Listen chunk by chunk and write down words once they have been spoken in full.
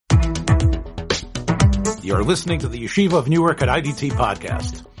You're listening to the Yeshiva of Newark at IDT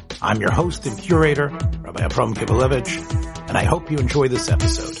podcast. I'm your host and curator, Rav Avraham Yeshaya, and I hope you enjoy this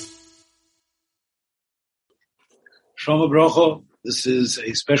episode. Shalom Bracha. This is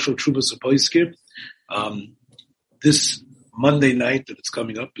a special Tshuvos and Poskim. This Monday night that it's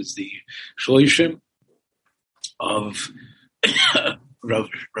coming up is the Shloshim of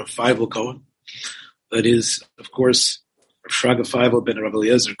Rav Faivel Cohen. That is, of course, Shraga Feivel ben Rav Avraham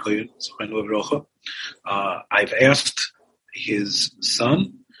Yeshaya Cohen. I've asked his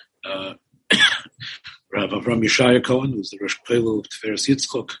son, Rav Avraham Yeshaya Cohen, who's the Rosh Peilu of Kneses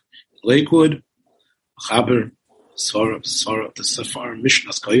Yisroel in Lakewood, Maxber, the Safar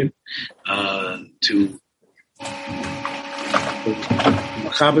Nishmas Cohen, to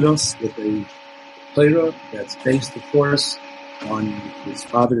Maxber us with a player that's based, of course, on his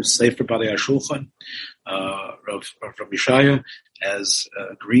father's Sefer Badei HaShulchan. Rav Avraham Yeshaya has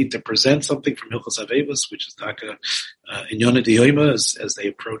agreed to present something from Hilchos Aveilus, which is Taka in Yonah Diyoma as they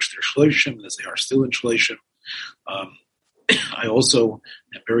approach their Shloshim, as they are still in Shloshim. I also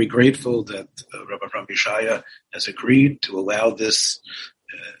am very grateful that Rav Avraham Yeshaya has agreed to allow this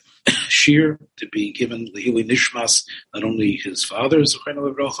shiur to be given lielui Nishmas, not only his father's,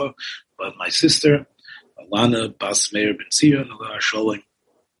 but my sister, Alana Bas Meir Ben Zion, Sholin.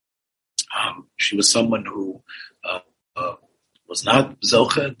 She was someone who was not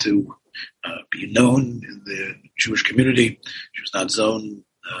zocha to be known in the Jewish community. She was not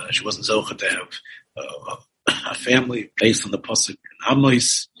she wasn't zocha to have a family based on the pasuk in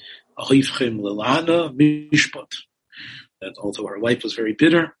Amos, Ahivchem Lelana Mishpat. That although her life was very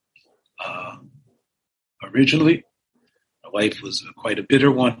bitter, originally, her life was quite a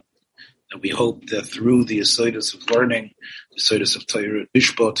bitter one. And we hope that through the Yesodus of learning, the Yesodus of Torah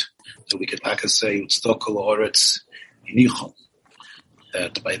Mishpat, that we could say Ustokol Oretz Inichol.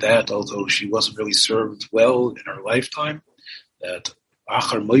 That by that, although she wasn't really served well in her lifetime, that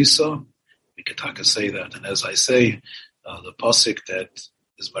Achar Moisa, we could say that. And as I say, the pasuk that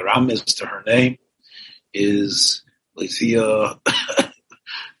is maramis to her name is Leithia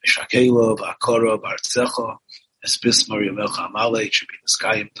Meshakela V'Akora Bartzecha Espis Mariamelcha Amale. It should be the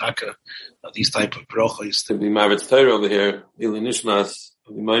sky and Taka. These type of brachos. To be Maritz Torah over here, lielui Nishmas,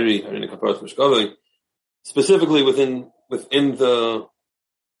 specifically within the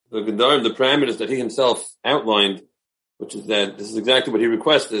Gedarim, the parameters that he himself outlined, which is that this is exactly what he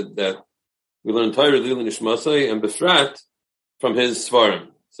requested, that we learn Torah, lielui Nishmasai, and Befrat from his Svarim.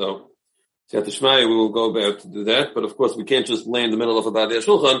 So, Siyat Shmaya, we will go about to do that, but of course we can't just lay in the middle of a Badei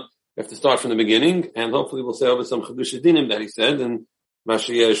HaShulchan. We have to start from the beginning, and hopefully we'll say over some Chedush Dinim that he said, and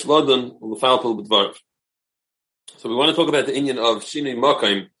Mashiach Shlodon will falpel b'dvarav. So we want to talk about the inyan of Shinui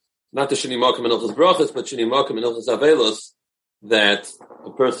Makom, not the Shinui Makom in Hilchos Brachos, but Shinui Makom in Hilchos Aveilus, that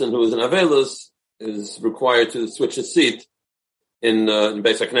a person who is in Aveilus is required to switch his seat in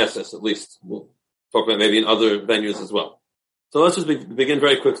Beis HaKnesses, at least. We'll talk about maybe in other venues as well. So let's just begin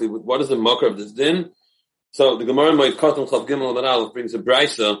very quickly with what is the makar of this din. So the Gemara Moed Katan Chav Gimel Amar Aleph brings a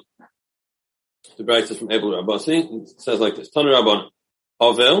brisa. The brisa from Abel Rabasi. It says like this: Tanu Rabban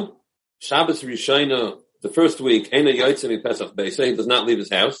Avel Shabbos Rishayna, the first week, Eina Yotzei Mi Pesach Beisa, he does not leave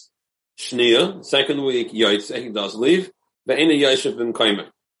his house. Shniya, second week, Yotzei, he does leave. Ve'eina Yoshev B'mkaimer,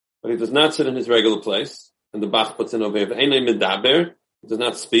 but he does not sit in his regular place. And the Bach puts in over here, Ve'eina Medaber, he does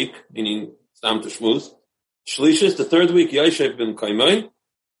not speak, meaning Stam to Shmuz. Shlishis, the third week, Yoshev B'mkaimer,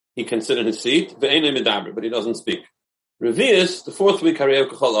 he can sit in his seat. Ve'eina Medaber, but he doesn't speak. Revius, the fourth week, Arial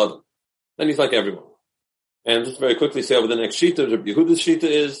Kachal Adam, then he's like everyone. And just very quickly say over the next Shita, Rabbi Yehuda's Shita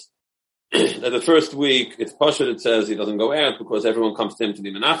is that the first week, it's Pashut, it says he doesn't go out because everyone comes to him to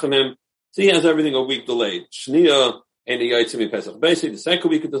be Menachem him. So he has everything a week delayed. Shniya, Eina Yotzei Mi Pesach Beisi. The second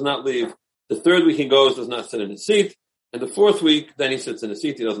week, he does not leave. The third week, he goes, does not sit in his seat. And the fourth week, then he sits in his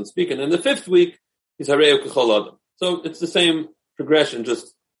seat, he doesn't speak. And then the fifth week, he's Harei K'chol Adam. So it's the same progression,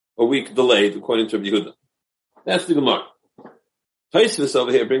 just a week delayed, according to Rabbi Yehuda. That's the Gemara. Taisus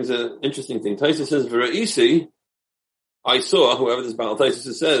over here brings an interesting thing. Taisus says, V'ra'isi, I saw, whoever this Baal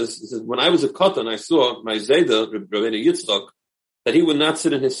Taisus says, he says, when I was a Katan, I saw my Zayda, Rabbeinu Yitzchak, that he would not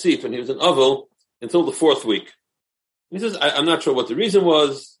sit in his seat when he was in Avel until the fourth week. He says, I'm not sure what the reason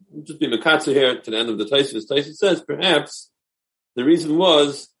was. We'll just be Mekatsu here to the end of the Taisus. Taisus says, perhaps the reason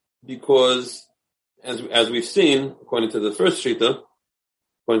was because, as we've seen, according to the first Shita,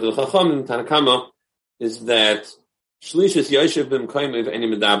 according to the Chacham and Tanakama, is that Shlishis Yoshev B'mkaimer Ve'eina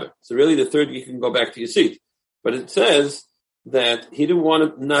Medaber. So really the third week you can go back to your seat. But it says that he didn't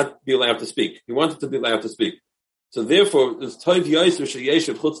want to not be allowed to speak. He wanted to be allowed to speak. So therefore, it's Tov Yosef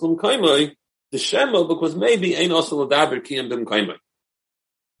Sheyeshev Chutz L'mkaimer, the Shema, because maybe Ein Osel L'daber Kiyam B'mkaimer.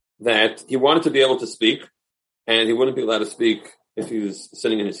 That he wanted to be able to speak, and he wouldn't be allowed to speak if he was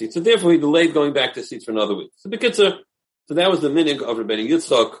sitting in his seat. So therefore, he delayed going back to his seats for another week. So that was the minig of Rabbeinu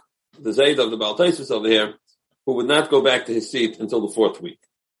Yitzchak, the Zayd of the Baal Taisus over here, who would not go back to his seat until the fourth week.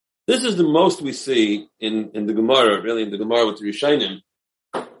 This is the most we see in the Gemara, really in the Gemara with the Rishonim,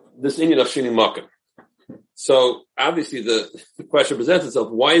 this inyan of Shini Makom. So obviously the question presents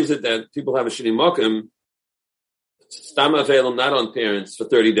itself, why is it that people have a Shini Makom, Stam Aveilus not on parents for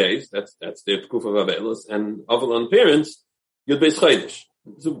 30 days, that's the Kuf of Aveilus, and Avel on parents, Yud Beis Chodesh.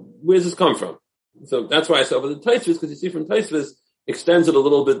 So where does this come from? So that's why I said over the Taisvis, because you see from Taisvis, extends it a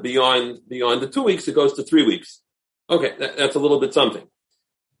little bit beyond the 2 weeks, it goes to 3 weeks. Okay, that's a little bit something.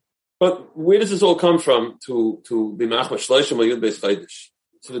 But where does this all come from to be Machma Shloshim or Yud Beis Chodesh?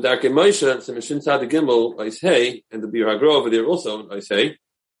 So the Darkei Moshe, so Mishin Tzad Gimel, Oishei, and the Bir Hagro over there also, Oishei,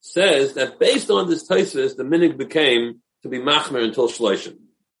 says that based on this Taisvis, the minig became to be Machmer until Shloshim.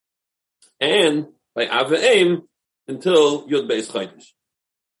 And by Aveim, until Yud Beis Chodesh.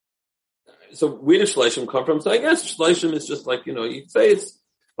 So where does Shloshim come from? So I guess Shloshim is just like, you'd say it's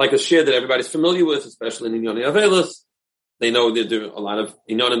like a share that everybody's familiar with, especially in Inyoni Aveilus. They know that there are a lot of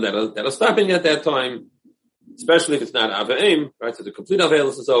Inyonim that are stopping at that time, especially if it's not Aveim, right? So the complete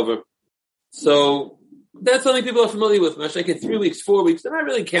Aveilus is over. So that's something people are familiar with. When I say 3 weeks, 4 weeks, they're not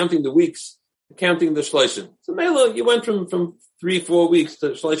really counting the weeks, counting the Shloshim. So Mela, you went from 3-4 weeks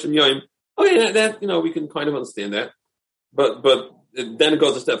to Shloshim Yom. Okay, that we can kind of understand that. But then it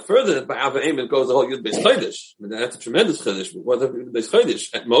goes a step further. By Aveim, it goes the whole Yud Beis Chodesh. I mean, that's a tremendous Chodesh. What's Yud Beis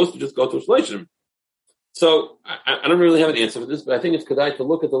Chodesh? At most, you just go to Shloshim. So I don't really have an answer for this, but I think it's kedai to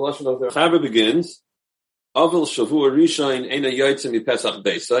look at the lashon of the Chaber begins. Avil Shavua Rishon Eina Yotzim Pesach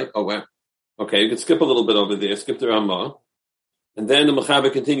Beisai. Oh wow. Okay, you can skip a little bit over there. Skip the Ramah, and then the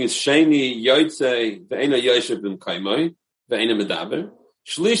Mechaber continues. Sheni Yotzei Ve'ena Yoshev B'Mkaimai Ve'ena Medaber.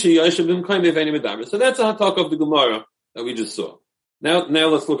 Shlishi Yoshev B'Mkaimai Ve'ena Medaber. So that's a talk of the Gemara that we just saw. Now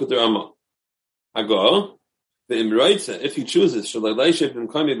let's look at the Ramah. Ago the Imroitze, if he chooses Shalai Yoshev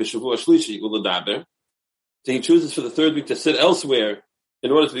B'Mkaimai B'Shavua Shlishi U'Ledaber. So he chooses for the third week to sit elsewhere in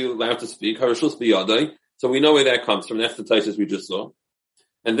order to be allowed to speak. So we know where that comes from. That's the Taisus we just saw.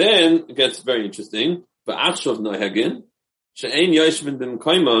 And then it gets very interesting. Nowadays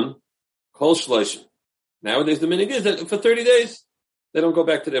the minig is that for 30 days they don't go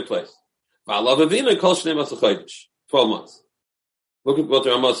back to their place. 12 months. Look at what the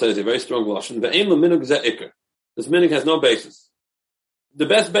Ramah says, a very strong lashon. This minig has no basis. The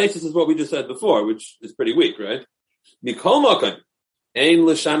best basis is what we just said before, which is pretty weak, right? Don't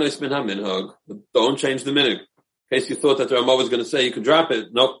change the minig. In case you thought that the Ramah was going to say you could drop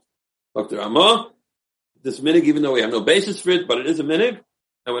it. Nope. Dr. Ramah, this minig, even though we have no basis for it, but it is a minig,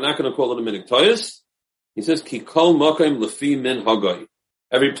 and we're not going to call it a minig toyus. He says, Ki kol mokim lefi min hagoy.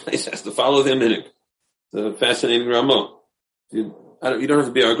 Every place has to follow their minig. It's a fascinating Ramah. You don't have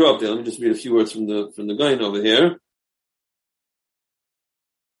to be our grow up there. Let me just read a few words from the guy over here.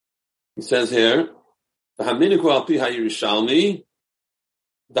 He says here, the Haminiku al pi ha-Yerushalmi,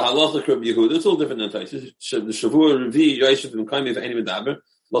 the halacha Reb Yehuda, it's all different than Taisus. The Shavua Revi Yoshev B'Mkaimi Ve'eni Medaber,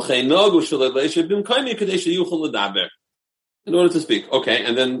 L'chei Nagu Shalei Yoshev B'Mkaimi Kadei Sheyuchel Ledaber. In order to speak. Okay,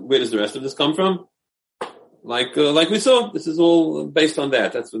 and then where does the rest of this come from? Like we saw, this is all based on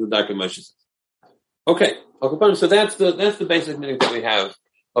that. That's what the Darkei Moshe says. Okay, so that's the basic meaning that we have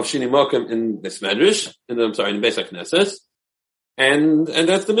of Shini Makom in this Medrash, in the Beis HaKnesses. And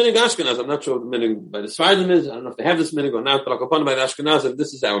that's the minig Ashkenaz. I'm not sure what the minig by the Sfardim is. I don't know if they have this minig or not, but I'll by the Ashkenaz,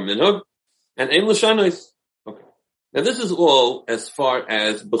 this is our minig. And Ein L'Shanois. Okay. Now this is all as far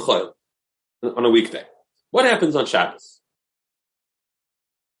as B'chol, on a weekday. What happens on Shabbos?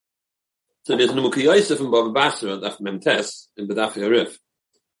 So there's Nemuki Yosef in Bava Basra, Daf Memtes, in Badei Harif,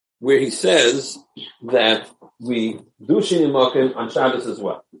 where he says that we do Shini Makom on Shabbos as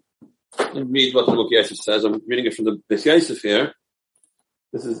well. Let me read what the Nemuki Yosef says. I'm reading it from the Beis Yosef here.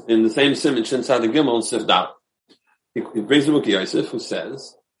 This is in the same sim Shin Tzad Gimel and Sif Dal. He brings the Nemuki Yosef, who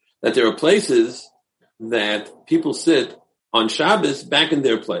says that there are places that people sit on Shabbos back in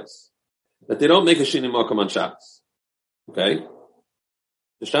their place. That they don't make a Shini Makom on Shabbos. Okay?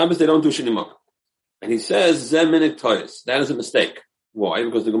 The Shabbos, they don't do Shini Makom. And he says, Zeh minik toyus. That is a mistake. Why?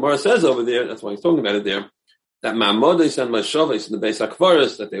 Because the Gemara says over there, that's why he's talking about it there, that Ma'amodes and Mashavos in the Beis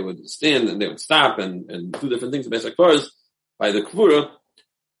HaKvaros, that they would stand and they would stop and do different things in the Beis HaKvaros by the Kvura,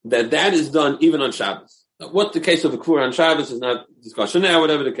 that is done even on Shabbos. Now, what the case of the Kvura on Shabbos is not discussion now,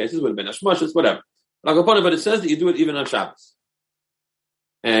 whatever the case is, would have been Hashmashas, whatever. But it says that you do it even on Shabbos.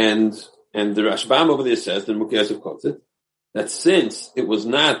 And the Rashbam over there says, the Nemuki Yosef quotes it, that since it was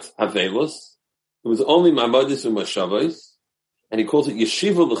not Aveilus, it was only Ma'amodes and Mashavos, and he calls it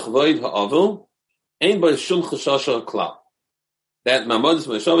Yeshiva L'Chvoid Ha'avil, Ein by shum chashasha klal. That Mamadis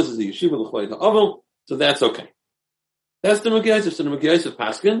Shabbos is the Yeshiva l'chvayit ha'avel, so that's okay. That's the Nukei Yosef. So the Nukei Yosef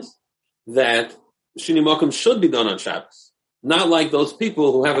paskins that Shini Mokum should be done on Shabbos. Not like those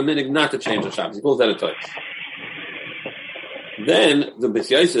people who have a minig not to change on Shabbos. He calls that a toys. Then the Beis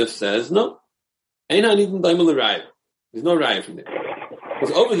Yosef says, no. There's no raya from there.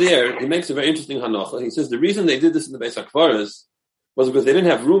 Because over there, he makes a very interesting hanocha. He says the reason they did this in the Beis HaKvaros was because they didn't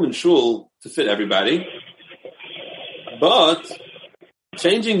have room in Shul to fit everybody. But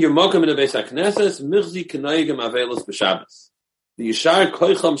changing your mokum in the Beis HaKnesses, mirzi k'noyagim aveilus b'Shabbos. The yishar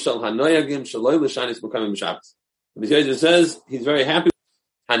koicham shel hanoyagim shaloi l'shanis mokamim b'Shabbos. The Beis Yosef says he's very happy.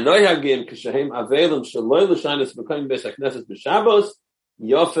 Hanoyagim k'shehem aveilim shaloi l'shanis mokamim Beis HaKnesses b'Shabbos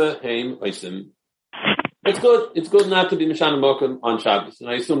yofe heim oisim. It's good. It's good not to be Mishana Mokum on Shabbos. And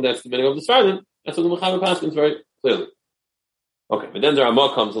I assume that's the meaning of the Sfardim. That's what the Maxhaber paskins very clearly. Okay, but then the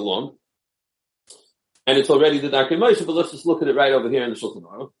Ramah comes along. And it's already the Darkei Moshe, but let's just look at it right over here in the Shulchan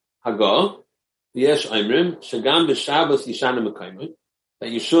Aruch. Haga, V'yesh Aimrim, Shagam b'Shabbos Yishana Mekayim, that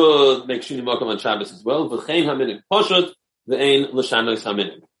you should make Shini Mokum on Shabbos as well. V'chein haminig Poshut, V'ein l'shanos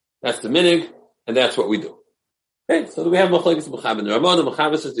haminig. That's the minig, and that's what we do. Okay, so we have Machlekes Mechaber and the Ramah. The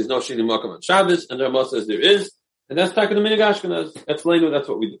Mechaber says there's no Shini Mokum on Shabbos, and the Ramah says there is, and that's talking to Minig Ashkenaz. That's Leinu, that's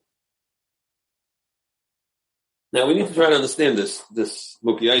what we do. Now we need to try to understand this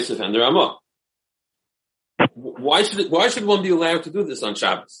Nukei Yosef and the Ramah. Why should one be allowed to do this on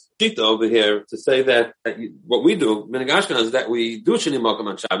Shabbos? Shlita over here to say that what we do, Minig Ashkenaz, is that we do Shini Mokum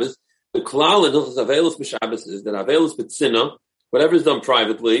on Shabbos. The klal in Hilchos Aveilus b'Shabbos is that Aveilus b'tzina, whatever is done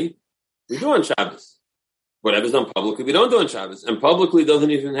privately, we do on Shabbos. Whatever's done publicly, we don't do on Shabbos. And publicly doesn't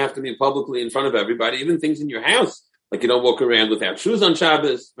even have to be publicly in front of everybody. Even things in your house, like you don't walk around without shoes on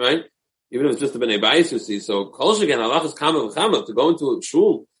Shabbos, right? Even if it's just a Bnei Bayis you see. So, Kol Shegan, Allah is Kama V'Chama, to go into a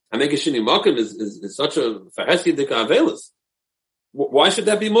Shul and make a Shini Mokum is such a Farhesi Dika Aveilus. Why should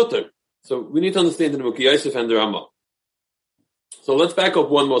that be mutter? So, we need to understand the Nukei Yosef and the Ramah. So, let's back up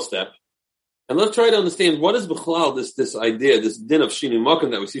one more step. And let's try to understand what is B'chlal, this idea, this din of Shini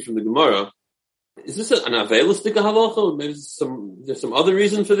Mokum that we see from the Gemara. Is this an Aveilus Dika halacha? Or maybe there's some other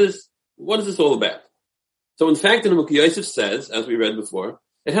reason for this? What is this all about? So in fact, the Nukei Yosef says, as we read before,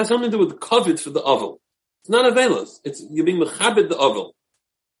 it has something to do with the Kavod for the Avel. It's not Aveilus. It's you're being mechabed the Avel.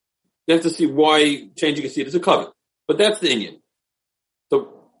 You have to see why changing a seat is a Kavod. But that's the inyan.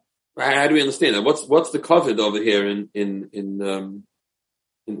 So how do we understand that? What's the Kavod over here in the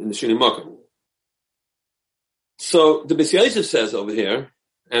Shini Mokum? So the Beis Yosef says over here,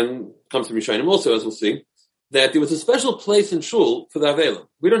 and comes from Rishonim also, as we'll see, that there was a special place in Shul for the Avelim.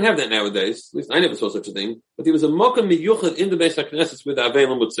 We don't have that nowadays. At least I never saw such a thing. But there was a Mokum Miyuchad in the Beis HaKnesses where the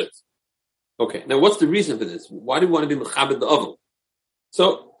Avelim would sit. Okay, now what's the reason for this? Why do we want to be Mechabed the Avel?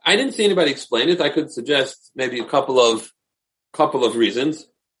 So I didn't see anybody explain it. I could suggest maybe a couple of reasons.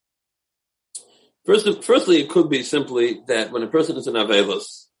 Firstly, it could be simply that when a person is an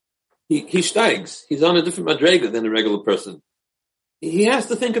Avelos, he steigs. He's on a different madrega than a regular person. He has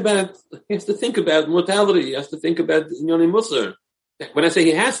to think about mortality. He has to think about Inyoni Musar. When I say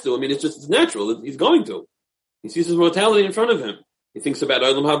he has to, I mean it's natural. He's going to. He sees his mortality in front of him. He thinks about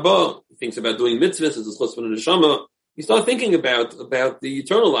Olam Haba. He thinks about doing mitzvahs as a Chosvan and Neshama. He starts thinking about the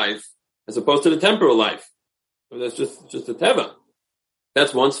eternal life as opposed to the temporal life. That's just a teva.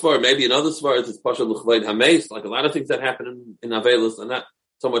 That's one svar. Maybe another svar is it's Pasha L'chleid Hameis, like a lot of things that happen in Aveilus, and not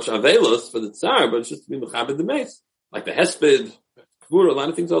so much Aveilus for the Tsar, but it's just to be Mechabed the Meis, like the Hesped. A lot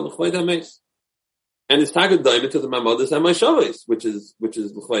of things are l'chleid hameis, and it's tagad daimah to the mamadas and Shavis, which is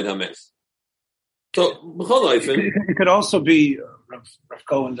l'chleid hameis. So it could also be Rav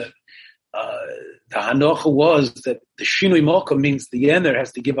Cohen that the hanocha was that the shinui mokum means the yener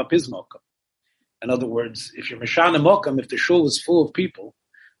has to give up his mokum. In other words, if you're mishana mokum, if the shul is full of people,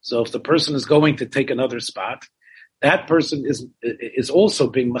 so if the person is going to take another spot, that person is also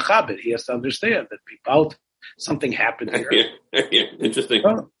being mechabed. He has to understand that people. Something happened here. Interesting.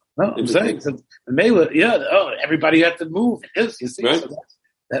 I'm saying, everybody had to move. Yes, you see, right. So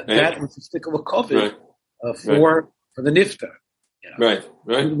that was a stick of a COVID for the nifta. You know?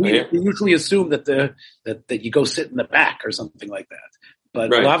 Right. We usually assume that you go sit in the back or something like that,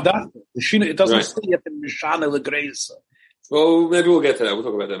 but it doesn't stay at the mishana legreisa. Well, maybe we'll get to that. We'll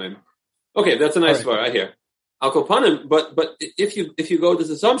talk about that maybe. Okay, that's a nice part. I hear. Al kopanim, but if you go with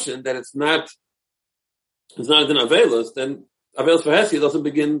this assumption that it's not an Aveilus, then Aveilus for Hesi doesn't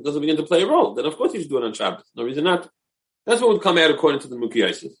begin to play a role. Then of course you should do it on Shabbos. No reason not. That's what would come out according to the Nukei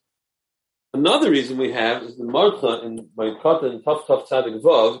Yosef. Another reason we have is the Marcha in Vayikata and Taf Tzadik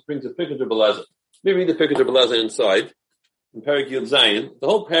Vav brings a picture of Belaza. Let me read the picture of Belaza inside. In Parak Yud Zayin, the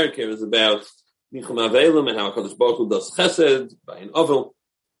whole parak here is about Nichum Avelim, and how HaKadosh Baruch Hu does chesed by an ovel.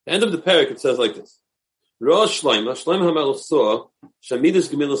 The end of the parak, it says like this. Rosh Shlomo HaMelech saw Shemidas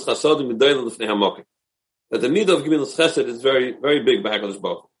Gemilas Chasadim Midayla Lefnei HaMokim. That the midah of Gemilas Chesed is very, very big by HaKadosh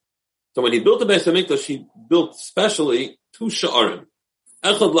Baruch Hu. So when he built the Beis HaMikdash, he built specially 2 sha'arim.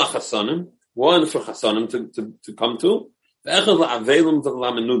 Echad lachasanim, one for chasanim to come to, echad la'avelim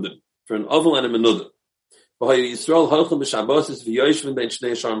v'la'menudim, for an oval and a menudim. V'hayu Yisrael halchim b'shabbosis v'yoyshvim ben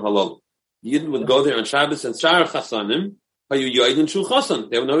shnei sharim halal. Yidden would go there on Shabbos and shar chasanim, hayu yoyden shu chasan.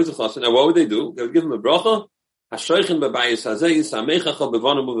 They would know he's a chasan. Now what would they do? They would give him a bracha, hashoichin b'bayis hazeh yisamechacha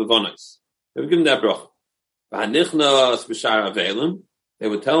b'vonim u'b'vonais. They would give him that bracha. V'hanichnas b'shar avelim. They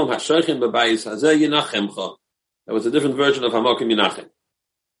would tell him, hashoichin b'bayis hazeh yinachemcha. That was a different version of Hamokim Yinachem.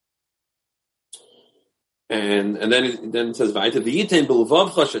 And then it says, you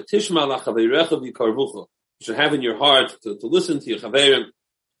should have in your heart to listen to your chaverim,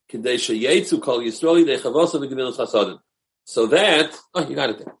 so that, you got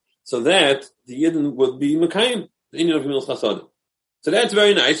it there. So that the Yidden would be Mekayim, the Indian of Gemilas Chasadim. So that's a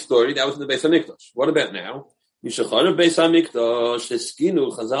very nice story. That was in the Beis HaMikdash. What about now? Yishachar Beis HaMikdash,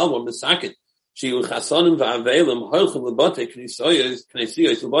 Eskinu, Chazal, or Mesakin. Shiur chasanim va'avelim holchem lebate knesiyos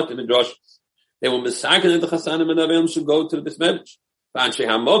lebate midrash. They will misaken the chasanim and avelim should go to the bismedish. V'anshei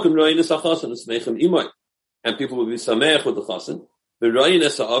hamokim royin es hachasan esmeichem imay, and people will be sameach with the chasan. V'royin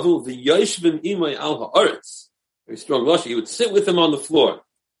es ha'avul v'yoshvim imay al ha'aretz. Very strong Rashi. He would sit with him on the floor.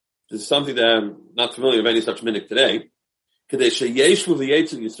 This is something that I'm not familiar with any such minhag today. Kedei sheyeshvu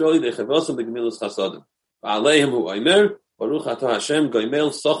v'yetzu Yisrael dechavasim b'gemilas chasadim. V'aleihim hu oimer. Baruch atah Hashem goimel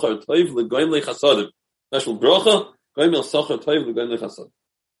socher toiv legoim lechasadim. Special bracha goimel socher toiv legoim lechasadim.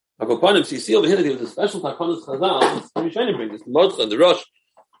 Akopanim, so you see over here that he was a special takonos chazal. Let me try to bring this. The Modcha and the Rosh.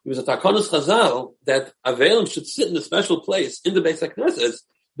 He was a takonos chazal that Avelim should sit in a special place in the Beis HaKnesses,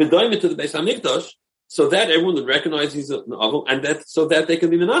 bedoim to the Beis HaMikdash, so that everyone would recognize he's an oval, and that so that they can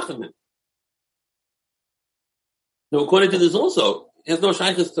be menachem him. Now, according to this also, it has no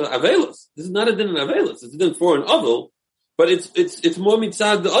shaykhs to Aveilus. This is not a din in Aveilus. It's a din for an oval. But it's more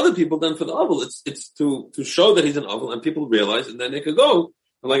mitzad the other people than for the oval. It's to show that he's an oval and people realize, and then they could go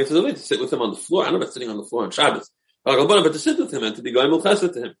and like it's to sit with him on the floor. I don't know about sitting on the floor on Shabbos, but to sit with him and to be going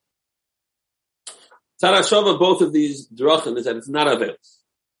chesed to him. Tzad HaShava, both of these drachim is that it's not Aveilus.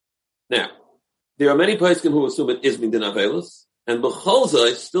 Now, there are many poskim who assume it is midin Aveilus, and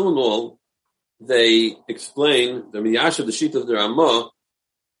b'cholzai, still in all, they explain the miyashav, the sheet of the Ramah,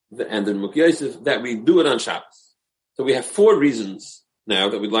 and the Muk Yosef, that we do it on Shabbos. So we have 4 reasons now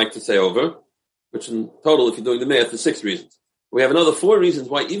that we'd like to say over, which in total, if you're doing the math, is 6 reasons. We have another 4 reasons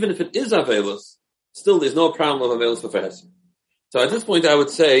why, even if it is Aveilus, still there's no problem of Aveilus for Hesed. So at this point, I would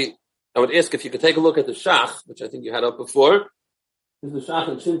ask if you could take a look at the Shach, which I think you had up before. This is the Shach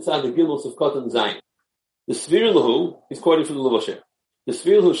and Shintzad, the Gimels of Kotan Zayin. The Svir Lahu is quoting from the Lubavitcher. The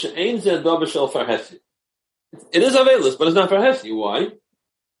Svir Lahu she'ein zeh davar shel for Hesed. It is Aveilus, but it's not for Hesed. Why?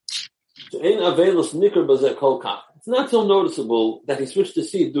 She'ein Aveilus nikar bazeh kol kach. It's not so noticeable that he switched the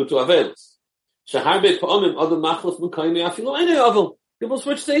seed due to Aveilus. People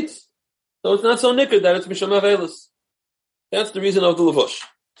switch seats. So it's not so nicker that it's Misham Aveilus. That's the reason of the Levush.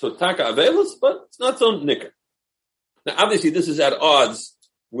 So Taka Aveilus, but it's not so nicker. Now obviously this is at odds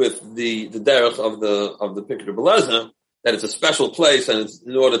with the derech of the Pikr Belezer, that it's a special place and it's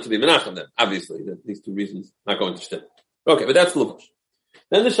in order to be Menachem then. Obviously, that these 2 reasons not going to stick. Okay, but that's the Levush.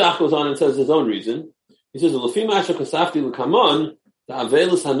 Then the Shach goes on and says his own reason. He says, "L'fi ma'asher kasafti l'kamon, the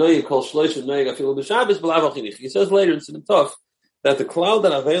Aveilus hanoyeg kol Shloshim noyeg afilu b'Shabbos b'lav al-chinuch." He says later in Sinim Tov that the cloud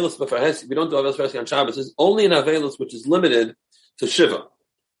that Aveilus b'farhesi, we don't do Aveilus b'farhesi on Shabbos, is only an Aveilus which is limited to Shiva,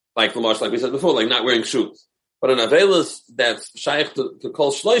 like the marsh, like we said before, like not wearing shoes. But an Aveilus that's shaykh to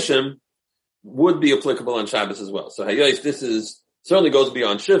kol Shloshim would be applicable on Shabbos as well. So Hayois, this is certainly goes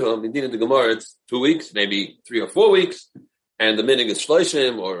beyond Shiva. Indeed, in the Gemara, it's 2 weeks, maybe 3 or 4 weeks. And the meaning is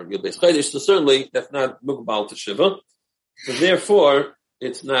Shloshim or Yud Beis Chodesh, so certainly that's not Mukbal to Shiva. So therefore,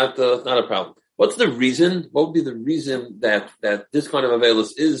 it's not a problem. What's the reason? What would be the reason that this kind of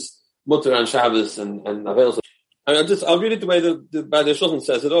Aveilus is Mutter on Shabbos and Aveilus? I'll read it the way the Badei HaShulchan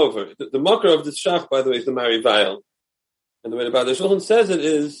says it over. The marker of this Shach, by the way, is the Feivel. And the way the Badei HaShulchan says it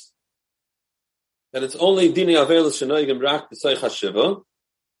is that it's only Dini Aveilus Shenoigim Rak B'Soich HaShiva.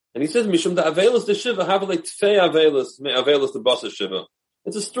 And he says, Mishum da Aveilus the Shiva, have like Tfei Aveilus, me Aveilus the Basa Shiva.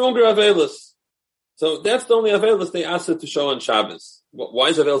 It's a stronger Aveilus. So that's the only Aveilus they asked it to show on Shabbos. Why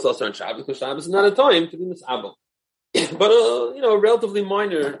is Aveilus also on Shabbos? Because Shabbos is not a time to be misabel. But a relatively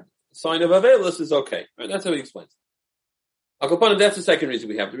minor sign of Aveilus is okay. Right? That's how he explains. Akopanim, that's the second reason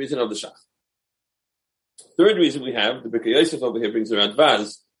we have, the reason of the Shach. Third reason we have, the Bikkur Yosef over here brings around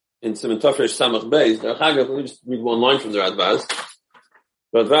Vaz, in Siman Tafresh Samach Beis. Let me just read one line from the Radvaz.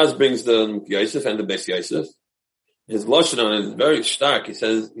 Radvaz brings the Yosef and the Beis Yosef. His lashon on it is very stark. He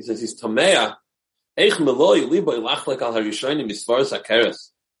says he's tameah. Eich meloi libo ilachlek al harishonim misvaras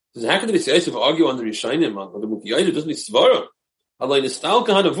hakeres. He says, how can the Beis Yosef argue on the Rishonim, on the Mukiyayim, doesn't be svara? Alay nistal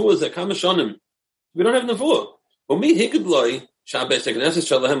kahan nevuah zeh kamashonim. We don't have nevuah. But me hikudloi Shabbos Knesses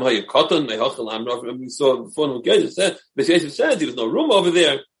Shalahem Hayakoton Mehachel Amrav. We saw before the Mukiyayim said Beis Yosef said there was no room over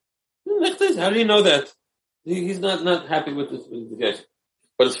there. How do you know that? He's not happy with this case.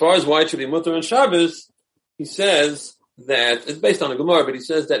 But as far as why it should be mutter on Shabbos, he says that it's based on a Gemara, but he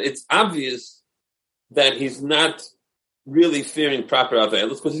says that it's obvious that he's not really fearing proper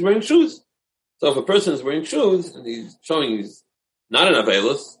Aveilus because he's wearing shoes. So if a person is wearing shoes and he's showing he's not an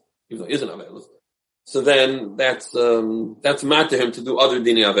Aveilus, even though he is an Aveilus, so then that's mad to him to do other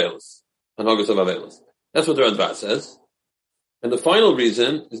dini Aveilus, Hanhagos of Aveilus. That's what the Radvaz says. And the final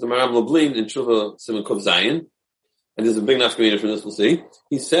reason is the Maram Lublin in Tshuva Siman Kuf Zayin, and there's a big nafkamina from this, we'll see.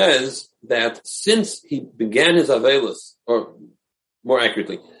 He says that since he began his Aveilus, or more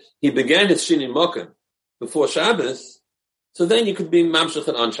accurately, he began his Shinin Mokim before Shabbos, so then you could be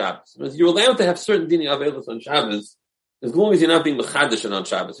Mamshachan on Shabbos. You're allowed to have certain dini Aveilus on Shabbos, as long as you're not being Mechadishan on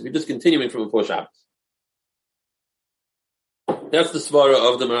Shabbos, if you're just continuing from before Shabbos. That's the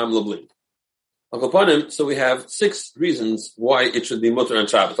svara of the Maram Lublin. So we have 6 reasons why it should be mutter on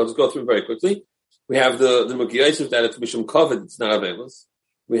Shabbos. I'll just go through very quickly. We have the Mukiyayim that it's Mishum Kavod, it's not Aveilus.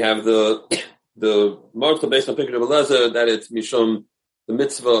 We have the Martha based on Pikir of Eلیעזר that it's Mishum, the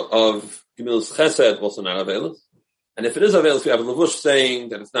mitzvah of Gemilas Chesed, also not Aveilus. And if it is Aveilus, we have a Levush saying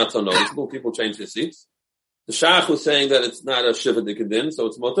that it's not so noticeable, people change their seats. The Shach was saying that it's not a Shiva Dikadin, so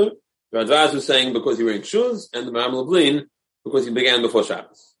it's mutter. The Radvaz was saying because you're wearing shoes, and the Maram Lublin because he began before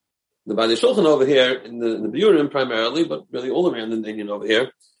Shabbos. The Badei HaShulchan over here, in the Biurim primarily, but really all around the Indian over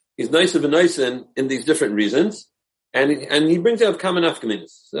here, he's nicer and nicer in these different reasons, and he brings out common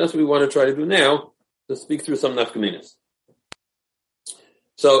nafkaminas. So that's what we want to try to do now, to speak through some nafkaminas.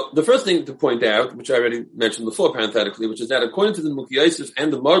 So the first thing to point out, which I already mentioned before parenthetically, which is that according to the Mukiyayim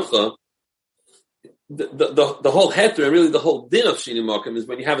and the Martha, the whole heter and really the whole din of Shini Mokim is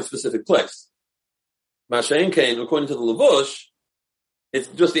when you have a specific place. Masha'en Kain, according to the Levush, it's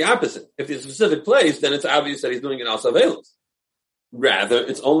just the opposite. If there's a specific place, then it's obvious that he's doing it also Aveilus. Rather,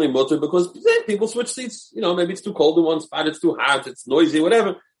 it's only mutter because people switch seats. Maybe it's too cold in one spot, it's too hot, it's noisy,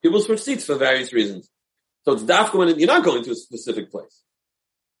 whatever. People switch seats for various reasons. So it's dafka when you're not going to a specific place.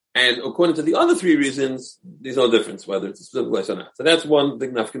 And according to the other 3 reasons, there's no difference whether it's a specific place or not. So that's one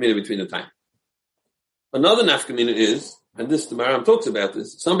big nafkamina between the time. Another nafkamina is, and this the Maram talks about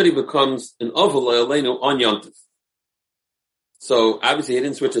this, somebody becomes an oval le'aleinu on Yontif. So obviously he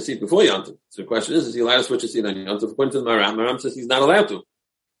didn't switch a seat before Yontif. So the question is he allowed to switch a seat on Yontif? According to the Maram, Maram says he's not allowed to.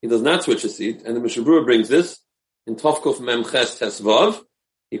 He does not switch a seat, and the Mishabur brings this in Tovkuf Mem Ches Tesvav.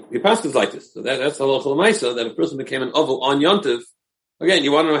 He passes like this. So that's halacha l'maisa, that a person became an oval on Yontif. Again,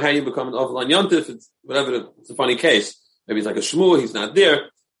 you want to know how you become an oval on Yontif. It's a funny case. Maybe it's like a shmur, he's not there.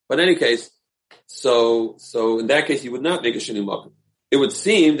 But in any case, so in that case, you would not make a shini mokum. It would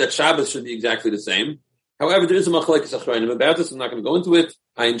seem that Shabbos should be exactly the same. However, there is a machlekes achrayim about this. I'm not going to go into it.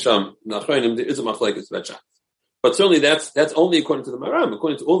 Ayin sham achrayim. There is a machlekes about Shabbos, but certainly that's only according to the Maram.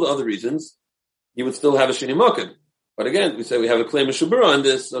 According to all the other reasons, you would still have a shini mokum. But again, we say we have a claim of Shabura on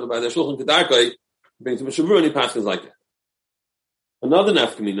this. So by the HaShulchan Kedarkai brings him a Shabura and he passes like that. Another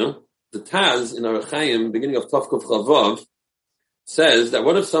nafkamina, the Taz in Arachayim, beginning of Tavkov Chavav, says that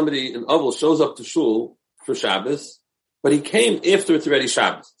what if somebody in Oval shows up to Shul for Shabbos, but he came after it's already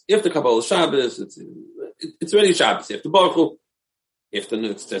Shabbos. After Kabbalah Shabbos, it's already Shabbos. After Baruch Hu, after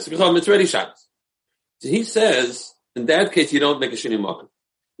it's already Shabbos. So he says, in that case, you don't make a Shini Mokum.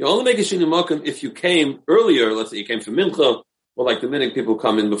 You only make a Shini Mokum if you came earlier, let's say you came from Mincha, or like the minute people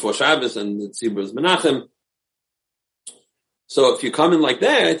come in before Shabbos and the Tzibur is Menachem. So if you come in like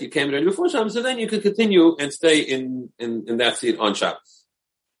that, you came already before Shabbos, so then you can continue and stay in that seat on Shabbos.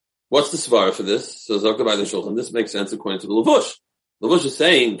 What's the svara for this? So Zokta by the Shulchan, this makes sense according to the Levush. Levush is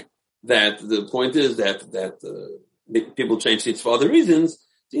saying that the point is that people change seats for other reasons.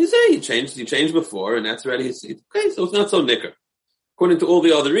 So you say you changed before, and that's already his seat. Okay, so it's not so nicker. According to all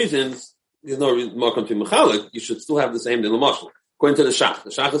the other reasons, there's no makom to mechalik. You should still have the same din l'mashal. According to the Shach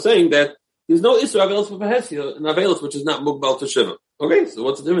is saying that there's no Issur Aveilus for Pahesia, an Aveilus which is not Mugbal to Shiva. Okay, so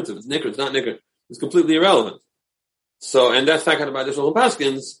what's the difference if it's Nicker, it's not Nicker? It's completely irrelevant. So, and that's talking about the Shul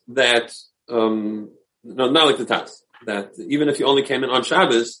Paskins that, not like the Taz, that even if you only came in on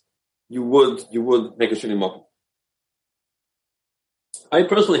Shabbos, you would make a Shini Mokum. I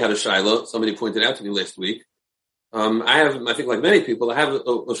personally had a Shiloh, somebody pointed out to me last week, I think like many people, I have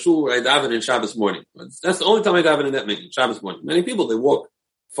a shul where I daven in Shabbos morning. That's the only time I daven in that minyan, Shabbos morning. Many people, they walk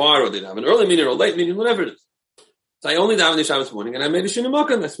far or they have an early minyan or a late minyan, whatever it is. So I only daven in Shabbos morning and I made a shinui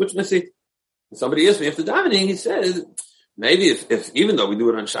makom. I switched my seat. And somebody asked me after davening, he said, maybe if even though we do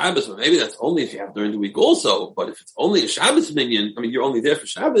it on Shabbos, but maybe that's only if you have during the week also. But if it's only a Shabbos minyan, I mean, you're only there for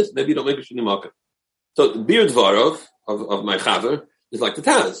Shabbos, maybe you don't make a shinui makom. So the bir dvarov of my chaver is like the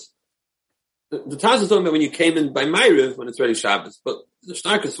Taz. The Taz is talking about when you came in by Ma'ariv when it's ready Shabbos, but the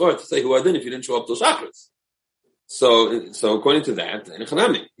starkest word to say who are then if you didn't show up till Shachris. So according to that,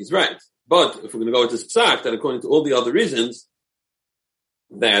 he's right. But if we're going to go with this psak, that according to all the other reasons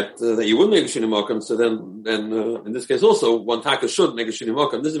that you wouldn't make a shinui makom, so then in this case also one taka should make a shinui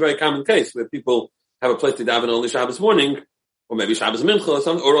makom. This is a very common case where people have a place to daven only Shabbos morning, or maybe Shabbos mincha or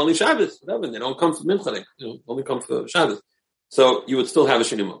something, or only Shabbos, whatever. And they don't come for mincha, they only come for Shabbos. So you would still have a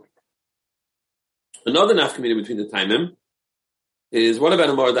shinui makom. Another nafkamina between the taimim is what about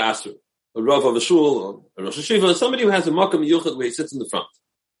a marad asur, a rav of a shul or a rosh yeshiva, somebody who has a makom yuchad where he sits in the front.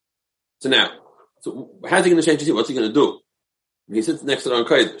 So how's he going to change his seat? What's he going to do? He sits next to the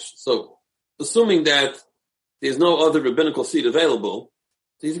Kodesh. So assuming that there's no other rabbinical seat available,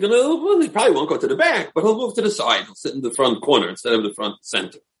 he's going to, he probably won't go to the back, but he'll move to the side. He'll sit in the front corner instead of the front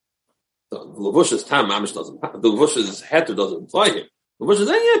center. So the levush's tam mamish doesn't, the levush's heter doesn't apply here. The levush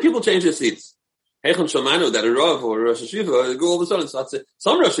is, people change their seats. Heichon Shamanu, that a Rav or a Rosh Yeshiva, go all of a sudden and start saying,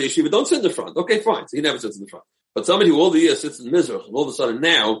 some Rosh Yeshiva don't sit in the front. Okay, fine. So he never sits in the front. But somebody who all the years sits in the Mizrach, and all of a sudden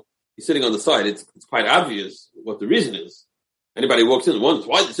now he's sitting on the side, it's quite obvious what the reason is. Anybody walks in and wonders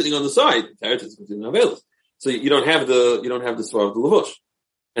why they're sitting on the side. It's in Aveilus. So you don't have the svar of the levush.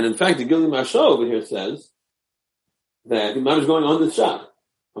 And in fact, the Gilui Marsha over here says that Imam is going on this shot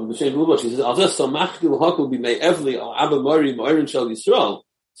from the Shem levush. He says, Al zeh samachti l'hakol b'mei evli al Abba Mari ma'arin shel Yisroel.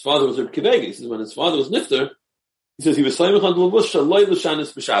 His father was rgba. He says when his father was nifter, he says he was saimach on the levush shaloi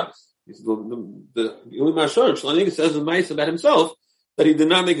l'shanis b'Shabbos. He says the Gilui Marsha Shloshim says the ma'is about himself that he did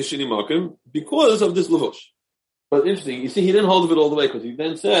not make a shinui makom because of this levush. But interesting, you see, he didn't hold of it all the way because he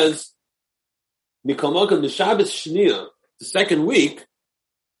then says, Mikol makom b'Shabbos shniya, the second week,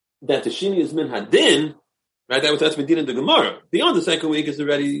 that the shini is min hadin, right? That's been in the Gemara. Beyond the second week is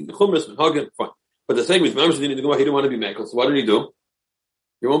already the chumras min hagin, fine. But the second week, mamish din in the Gemara, he didn't want to be mekel. So what did he do?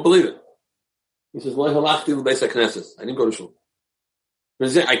 You won't believe it. He says, "Lo halachti l'beis hakneses." I didn't go to shul.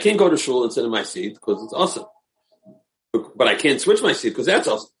 I can't go to shul and sit in my seat because it's awesome. But I can't switch my seat because that's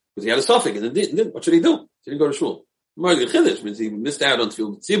awesome. Because he had a suffix and then what should he do? He didn't go to shul. Chiddush means he missed out on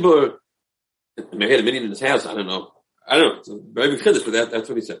Tefillah Tzibur. Maybe he had a minyan in his house. I don't know. It's a very big chiddush, but that's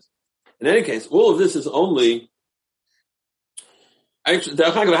what he says. In any case, all of this is only. Actually, I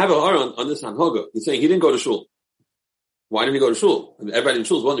have a hara on this hanhoga. He's saying he didn't go to shul. Why didn't he go to shul? I mean, everybody in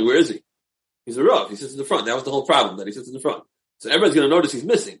shul is wondering where is he? He's a rav. He sits in the front. That was the whole problem, that he sits in the front. So everybody's going to notice he's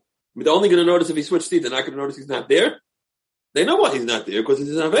missing. I mean, they're only going to notice if he switched seat. They're not going to notice he's not there. They know why he's not there because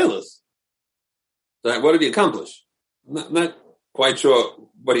he's in Aveilus. So what did he accomplish? Not quite sure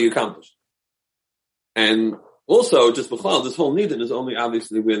what he accomplished. And also, just b'chlal, this whole nidin is only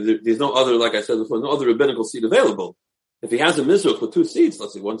obviously where there's no other, like I said before, no other rabbinical seat available. If he has a mizrach with two seats,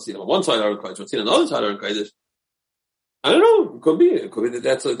 let's say one seat on one side of Kodesh, one seat on the other side of Kodesh, I don't know. It could be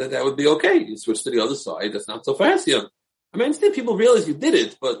that would be okay. You switch to the other side. That's not so fast. I mean, instead people realize you did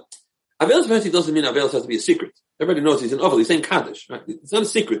it, but Aveilus Fahasi doesn't mean Aveilus has to be a secret. Everybody knows he's an Ovel. He's saying Kaddish, right? It's not a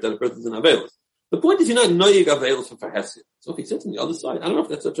secret that a person's in Aveilus. The point is you're not noyig Aveilus for Fahasi. So if he sits on the other side, I don't know if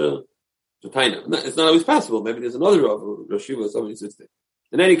that's such a taina. It's not always possible. Maybe there's another Rav or Yeshiva or somebody sits there.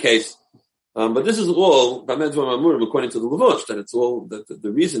 In any case, but this is all according to the Levush, that it's all that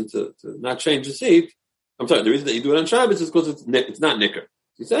the reason to not change the seat. I'm sorry, the reason that you do it on Shabbos is because it's not nicker.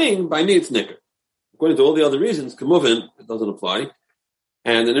 He's saying by me it's nicker. According to all the other reasons, Kamuvin, it doesn't apply.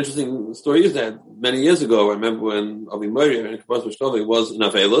 And an interesting story is that many years ago, I remember when Avi Mori and Kavod was in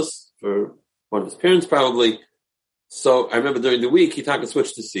Aveilus for one of his parents probably. So I remember during the week he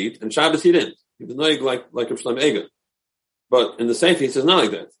switched his seat, and Shabbos he didn't. He was noig like Rav Shlomo Eger. But in the Sefer he says not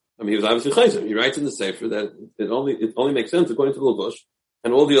like that. I mean, he was obviously chayzer. He writes in the Sefer that it only makes sense according to the Levush,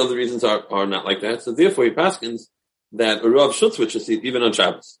 and all the other reasons are not like that. So therefore he paskins that a Rav should switch his seat even on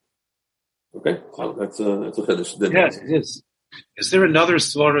Shabbos. Okay, so that's a chiddush. Yes, it is. Is there another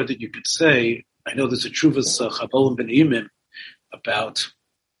svara that you could say? I know there's a Tshuvos Chabolim Ben Imim about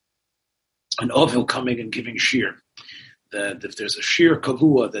an Ovil coming and giving shir. That if there's a shir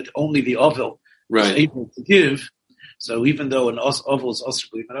kavua that only the Ovil is able to give, so even though an Ovil is also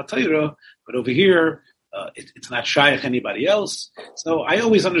believing in Torah, but over here it's not shaykh anybody else. So I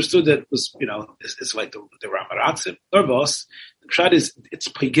always understood that it was, it's like the Ramaratzim, Urbos. The pshat is it's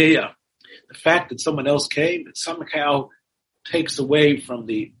pegeya. the fact that someone else came, it somehow takes away from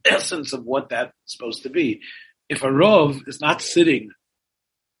the essence of what that's supposed to be. If a Rav is not sitting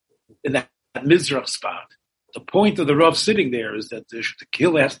in that Mizrach spot, the point of the Rav sitting there is that the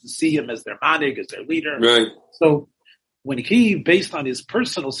Kehillah has to see him as their manig, as their leader. Right. So when he, based on his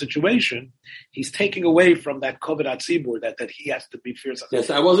personal situation, he's taking away from that Kavod HaTzibur that he has to be fierce. Yes,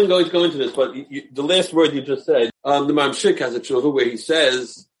 I wasn't going to go into this, but the last word you just said, the Mamshik has a tshuva where he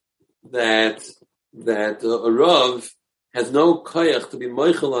says that a Rav has no koyach to be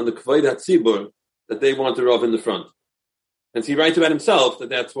moichel on the Kavod HaTzibur that they want the Rav in the front. And so he writes about himself that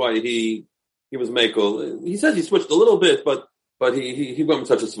that's why he was mekel. He says he switched a little bit, but he went with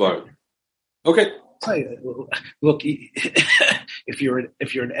such a svar. Okay. Look, if you're an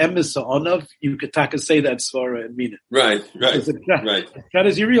emes onav, you could say that svara and mean it. Right. That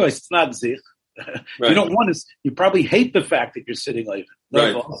is, you realize it's not zich. Right. You don't want to. You probably hate the fact that you're sitting like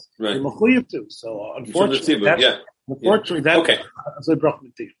right. You're mechuyev too. So unfortunately, that's a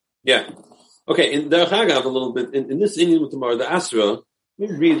brachman too. Yeah. Okay. In the Shraga, a little bit in this Indian with the Asra. Let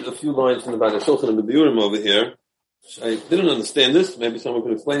me read a few lines from the Badei HaShulchan and the Biurim over here. I didn't understand this. Maybe someone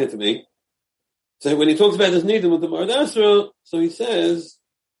could explain it to me. So when he talks about this Nidim with the Asra, so he says,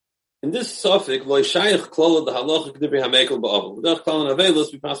 in this suffix, Lo Shayach Klala the Halacha K'dibri HaMekel Ba'avel. Without Klal and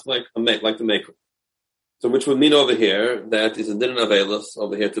Aveilus, we pass like the Mekel. So which would mean over here that is a din and Aveilus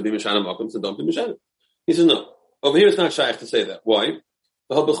over here to be Mishana Makom, so don't be Mishana. He says no. Over here it's not Shayach to say that. Why?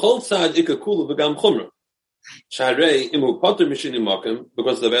 Because the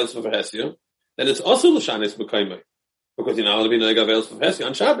Aveilus for Hesya, then it's also L'shanis B'kaimai. Because you're not going to be Noeg Aveilus for Hesya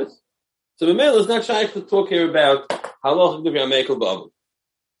on Shabbos. So the Mele is not Shaykh to talk here about Halacha K'dibri HaMekel Ba'avel.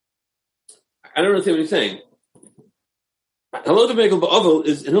 I don't understand what he's saying. Halacha K'dibri HaMekel Ba'avel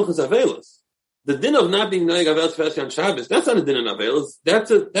is in Hilchos Aveilus. The din of not being Noeg Aveilus for Hesya on Shabbos, that's not a din in Aveilus. That's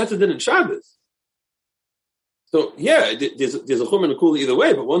a din in Shabbos. So yeah, there's a chum and a kula either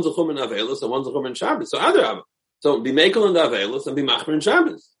way, but one's a chum in Aveilus and one's a chum in Shabbos. So other so be mekel in the Aveilus and be machmer in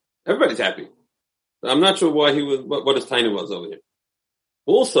Shabbos. Everybody's happy. But I'm not sure why he was what his taina was over here.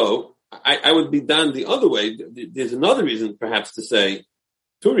 Also, I would be done the other way. There's another reason, perhaps, to say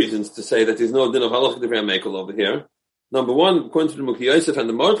two reasons to say that there's no din of halacha k'dibri HaMekel over here. Number one, according to the Mukhi Yosef and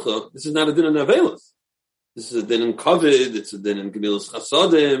the Mordcha, this is not a din in Aveilus. This is a din in Kavod. It's a din in Gemilas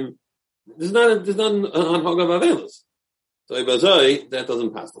Chasadim. This is not on Hog of Aveilus. So Ibazai, that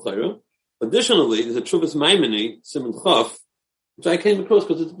doesn't pass the Chayra. Additionally, there's a Tshuvos Maimoni, Simon Chaf, which I came across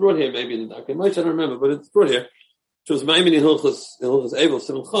because it's brought here, maybe in the Darkei Moshe, I don't remember, but it's brought here. Tshuvos Maimoni in Hilchos Aveilus,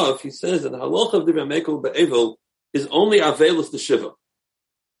 Simon Chaf, he says that the halacha of Dibra Mekel Be'evel is only Aveilus to Shiva.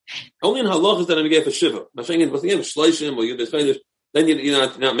 Only in halachas that I'm going to for Shiva. Mashayim, but again, Shloshim or Yudas Feivel, then you're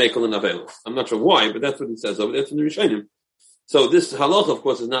not Mekel in Aveilus. I'm not sure why, but that's what it says over there. That's in the Rishonim. So this halacha, of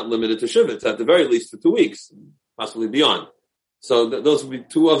course, is not limited to Shiva. It's at the very least for 2 weeks, possibly beyond. So those would be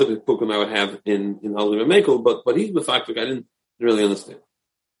two other pukim I would have in Halacha Mekel, but he's mefaktik. I didn't really understand.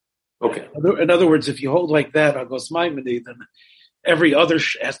 Okay. In other words, if you hold like that, Agos Maimoni, then every other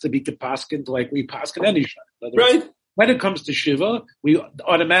has to be kepaskin like we paskin any shot. Right. When it comes to Shiva, we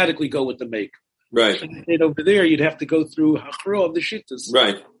automatically go with the make. Right. And over there, you'd have to go through hachro of the shittas.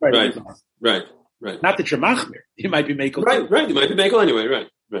 Right. Not that you're machmir. You might be mekel. Right. You might be mekel anyway.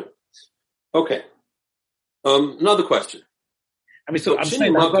 Right. Okay. Another question. I mean, so I'm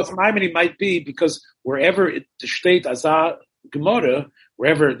saying that Maimoni might be because wherever the state azah gemara,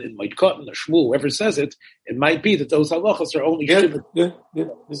 wherever in Moedkatan or Shul, whoever says it, it might be that those halachas are only Shiva. Yeah.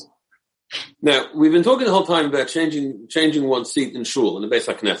 Now we've been talking the whole time about changing one's seat in Shul in the Beis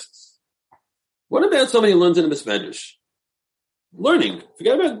HaKnesses. What about somebody who learns in a Medrash? Learning.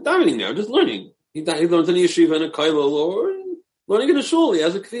 Forget about davening now. Just learning. He learns in a yeshiva and a kailul, or learning in a shul. He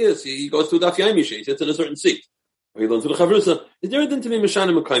has a kfiyas. He goes to a daf yomi. He sits in a certain seat. Or he learns with a chavrusa. Is there a din to be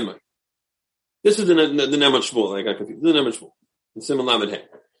mishana mekaymai? This is the Neman Shmuel. I got confused. This is the Neman Shmuel. In Simon Lamed Hey.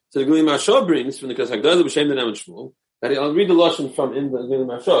 So the Gili Mashah brings from the Kesach Daila b'shem the Neman Shmuel. I'll read the lashon from in the Gili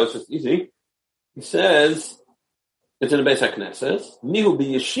Mashah. It's just easy. He says it's in the Beis HaKnesses. Mihu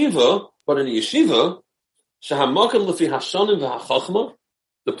b'yeshiva, but in a yeshiva, shahamakim lefi hashanim v'hachachma.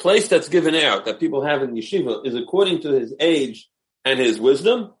 The place that's given out that people have in yeshiva is according to his age and his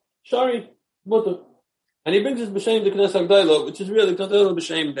wisdom. Shari, mutter. And he brings his b'shem the Knesset Daila, which is really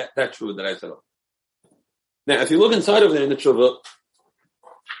b'shem that true that I said. Now, if you look inside over there in the Tshuva,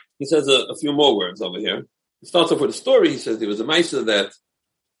 he says a few more words over here. He starts off with a story. He says there was a Maisa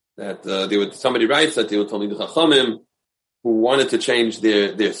that somebody writes that they were told the Chachamim who wanted to change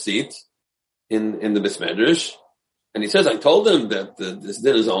their seat in the Beis Medrash. And he says, I told them that this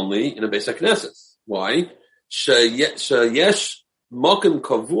din is only in a Beis HaKnesses. Why? Sheyesh Mokim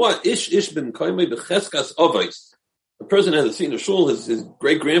kavua ish ben kaimei becheskas avos. A person has a seat in a shul. His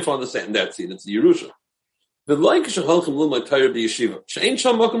great grandfather sat in that seat. It's the Yerusha. The like shehalchim l'may Torah b'yeshiva. She'ain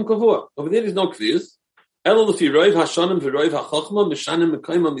sham mokim kavua. Over there is no kviyas. Elo l'fi roiv hashanim v'roiv hachachma mishanim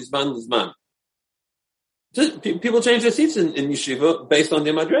mekayma mizman l'zman. People change their seats in yeshiva based on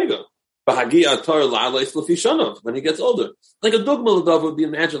their madrega. When he gets older, like a dogma would be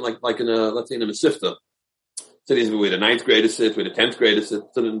imagined like in a, let's say in a mesifta. So these where the 9th graders sit, where the 10th graders sit.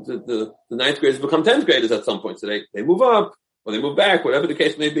 So the 9th graders become 10th graders at some point. So they move up or they move back, whatever the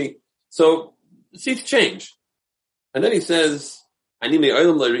case may be. So the seats change. And then he says, that they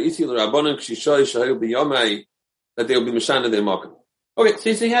will be mishana their makom. Okay,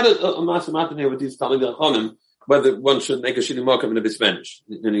 so he had a masamatan here with these Talmidei Chachamim, whether one should make a shini makom in a Bismanish,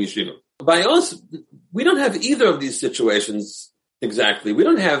 in a yeshiva. By us, we don't have either of these situations exactly. We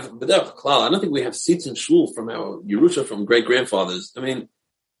don't have, I don't think we have seats in shul from our Yerusha, from great-grandfathers. I mean,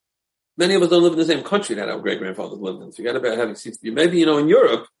 many of us don't live in the same country that our great-grandfathers lived in. Forget about having seats. Maybe, in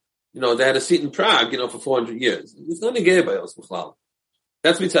Europe, they had a seat in Prague, for 400 years. It's not negay by us, B'chlal.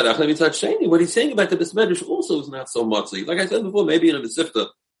 That's mitzad achla, mitzad sheni. What he's saying about the Bismanish also is not so much. Like I said before, maybe in a Mesifta,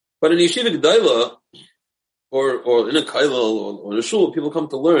 but in a Yeshiva Gedaila, or in a Kailal, or in a Shul, people come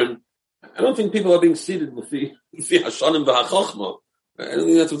to learn. I don't think people are being seated with the Hashanim v'Hachachma. I don't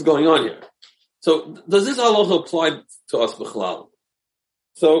think that's what's going on here. So, does this also apply to us b'chlal?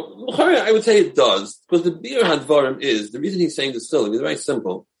 So, I would say it does, because the Bir Hadvarim is, the reason he's saying this still is very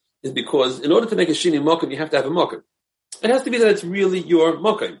simple, is because in order to make a Shini Mokim, you have to have a Mokim. It has to be that it's really your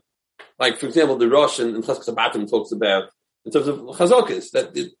Mokim. Like, for example, the Rosh in Cheskas Abatim talks about, in terms of Chazokis,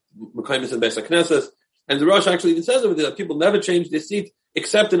 that the Mokim is in Beis HaKnesses, and the Rosh actually even says over there that people never change their seat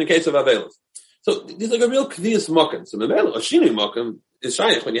except in the case of Aveilus. So there's like a real Kviyas Mokim. So a Shini Mokim is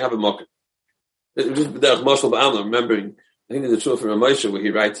Shaykh when you have a Mokim. Just remembering, I think there's a Shul from Ramosha where he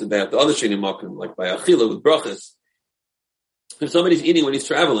writes about the other Shini Mokim, like by Achila with Brachas. If somebody's eating when he's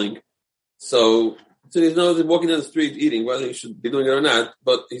traveling, so there's no walking down the street eating, whether he should be doing it or not,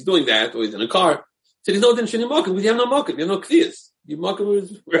 but he's doing that, or he's in a car. So there's no Shini Mokim, because you have no Mokim, you have no Kviyas. You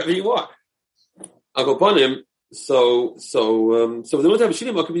Mokim wherever you are. I'll go upon him. So they don't have a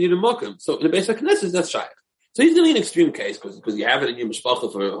shini makom, you need a makom. So in the Beis HaKnesses, that's shaykh. So he's doing an extreme case because you have it in your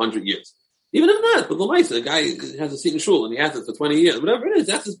mishpacha for 100 years. Even if not, but the Lamaisa, the guy has a seat in shul and he has it for 20 years, whatever it is,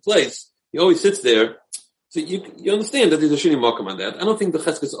 that's his place. He always sits there. So you understand that there's a shini makom on that. I don't think the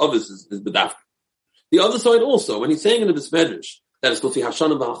cheskes others is bedafka. The other side also, when he's saying in the Bismedrish that it's l'fi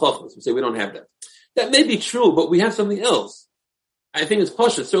hashanim v'hachachmas, we say we don't have that. That may be true, but we have something else. I think it's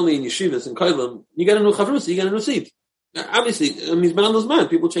posh, certainly in yeshivas and kailam, you get a new chavrusa, you get a new seat. Now, obviously,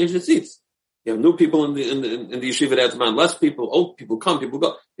 people change their seats. You have new people in the yeshiva at man, less people, old people come, people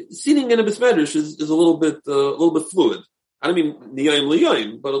go. Seating in a Bismedrish is a little bit fluid. I don't mean niyoyim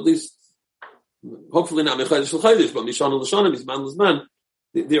liyoyim, but at least, hopefully not mechaydish l'chaydish, but mishan l'shanim, misman l'zman,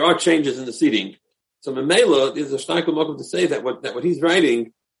 there are changes in the seating. So Memela, there's a shtaikul makom to say that what he's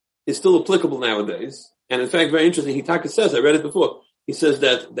writing is still applicable nowadays. And in fact, very interesting, Hitaka says, I read it before, he says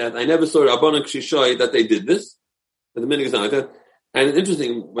that I never saw Rabbanan Kshishai that they did this, but the minhag is not like that. And it's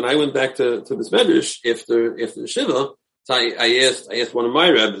interesting, when I went back to Bismedrish after the Shiva, so I asked one of my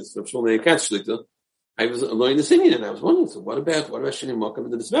rabbis, Rav Shlomo Shlita, I was learning the singing, and I was wondering, so what about Shini Mokum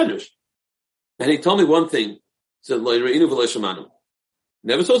in the Bismedrish? And he told me one thing, he said, Lo Yireinu v'lo Shamanu.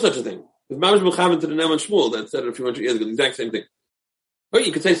 Never saw such a thing. Because Mamash Mechavan to the Neman Shmuel that said it a few hundred years ago, the exact same thing. Or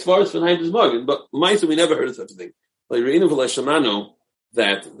you could say Svaras behind his mug, but Maisa, we never heard of such a thing. Like Re'inu v'lei Shamanu,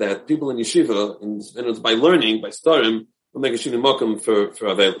 that people in yeshiva, and it's by learning, by starim, will make a shini mokum for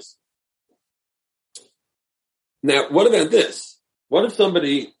Aveilus. Now, what about this? What if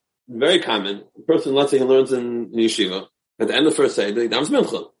somebody, very common, a person, let's say he learns in yeshiva, at the end of the first Seder, he davens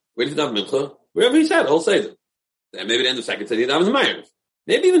mincha. Where does he daven mincha? Wherever he said, the whole Seder. And maybe at the end of the second Seder, he davens ma'ariv.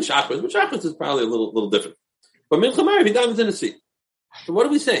 Maybe even shachris, but shachris is probably a little different. But mincha ma'ariv, he davens in a seat. So what are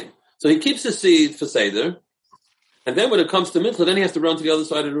we saying? So he keeps his seat for Seder, and then when it comes to mincha, then he has to run to the other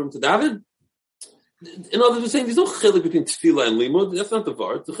side of the room to daven. In other words, we're saying there's no chilik between tefillah and limud. That's not the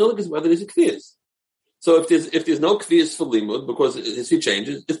vart. The chilik is whether there's a kviyas. So if there's no kviyas for limud because his seat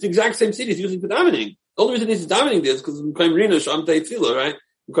changes, it's the exact same seat he's using for davening. The only reason he's davening there is because right?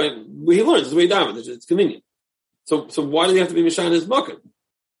 Where he learns is where he davens. It's convenient. So why do you have to be mishan his makkah?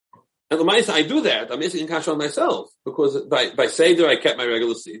 And the Maisa, I do that. I'm asking cash on myself because by Seder I kept my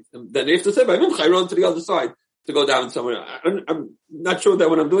regular seat. And then if to say by Mincha I run to the other side to go down somewhere. I'm not sure that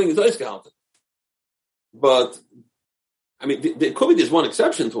what I'm doing is Eisgehalten. But I mean, there's one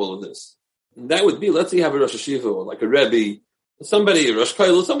exception to all of this. And that would be, let's say you have a Rosh Hashiva or like a Rebbe, somebody, a Rosh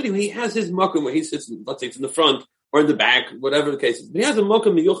Koil, somebody who he has his makom where he sits, let's say it's in the front or in the back, whatever the case is. But he has a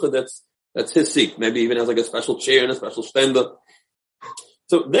mokum miyuchad that's his seat. Maybe even has like a special chair and a special stender.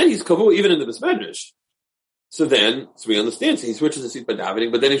 So then he's kavu even in the Besmedrash. So we understand. So he switches the seat by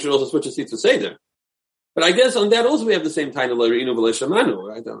davening, but then he should also switch the seat to Seder. But I guess on that also we have the same title, Re'inu v'leishamanu,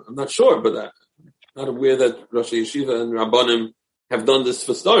 right? I'm not sure, but I'm not aware that Rosh Yeshiva and Rabbanim have done this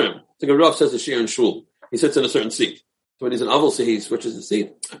for Storim. It's like a Rav says the Shir in Shul. He sits in a certain seat. So when he's an Aval, he switches the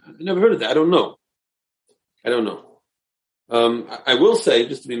seat. I never heard of that. I don't know. I will say,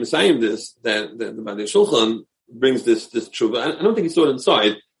 just to be Messiahing this, that the Badei HaShulchan brings this Tshuvah. I don't think he saw it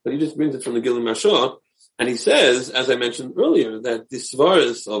inside, but he just brings it from the Gilim Mashah. And he says, as I mentioned earlier, that the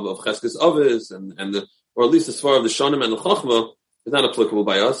svaras of Cheskes Avis or at least the svar of the Shonim and the Chochmah is not applicable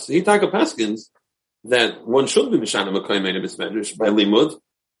by us. He taka paskins that one should be Mishanim Akoyim Ein Bismedrash by Limud.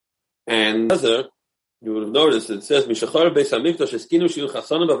 And Ezer, you would have noticed, it says, Mishachar Beis HaMikdash Eskinu Shiur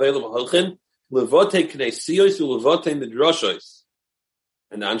Chasanim Aveilus V'Holchin Levote Knesios Ulevote Midrashos.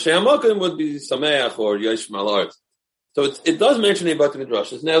 And the Anshe HaMokim would be Sameach or Yesh Malart. So it does mention about the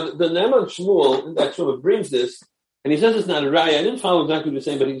Midrashos. Now, the Neman Shmuel, in that Shmuel, brings this, and he says it's not a raya. I didn't follow exactly what he was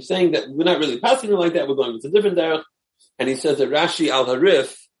saying, but he's saying that we're not really passing it like that. We're going with a different derech. And he says that Rashi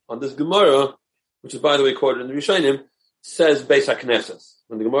al-Harif, on this Gemara, which is, by the way, quoted in the Rishonim, says Beis HaKnesses.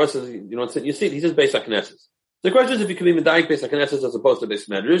 When the Gemara says you don't sit in your seat, he says Beis HaKnesses. The question is if you can be Medayik Beis HaKnesses as opposed to Beis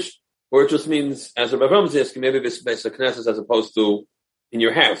Medrash, or it just means, as Rav Avraham Z, maybe Beis HaKnesses as opposed to in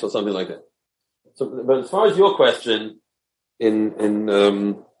your house or something like that. So, but as far as your question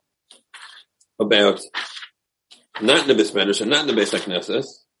about not in the Beis Medrash and not in the Beis HaKnesses,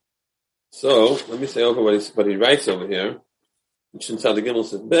 so let me say over what he writes over here, which in Tzad Gimel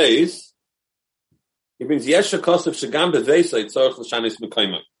says Beis. He brings Yesha Kosov Shagam Beveisay Tzarech L'Shanis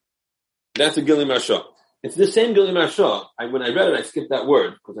Mekayma. That's a Gilim Mashah. It's the same Gilim Mashah. When I read it, I skipped that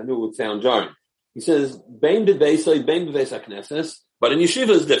word because I knew it would sound jarring. He says Bein Beveisay, Bein Beveis HaKnesses, but in Yeshiva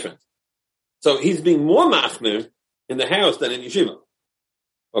is different. So he's being more machmir in the house than in Yeshiva.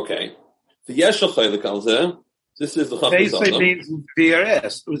 Okay. The Yesha Chaylik Al Zeh. This is the Chachmas Beveisay means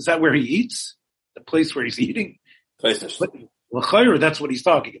VRS. Is that where he eats? The place where he's eating? Well, that's what he's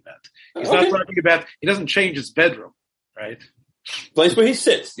talking about. He's not talking about, he doesn't change his bedroom, right? Place where he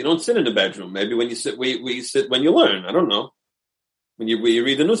sits. You don't sit in the bedroom. Maybe when you sit, we sit when you learn. I don't know. When you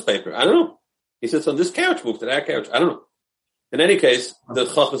read the newspaper. I don't know. He sits on this couch, move to that couch. I don't know. In any case, the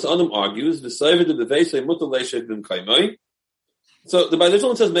Chachmas Adam argues, so the Badei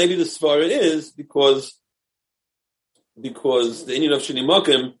HaShulchan says maybe the Svara is because the Inyan of Shini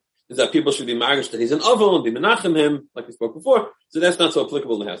Mokim is that people should be magish that he's an avon and be menachem him, like we spoke before. So that's not so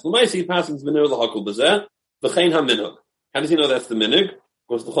applicable in the house. L'maisi passes v'nir l'hakol b'zeh v'chein ha-minog. How does he know that's the minig?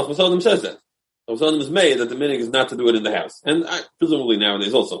 Because the Chachmas Adam says that. The Chachmas Adam is made that the minig is not to do it in the house, and presumably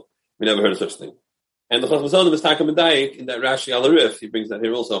nowadays also we never heard of such a thing. And the Chachmas Adam is taka medayik in that Rashi al-Arif. He brings that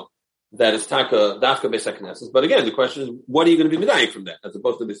here also. That is taka dafka Beis HaKnesses. But again, the question is, what are you going to be medayik from that, as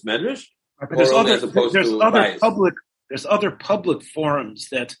opposed to this medrash, or as opposed to bias? There's other public forums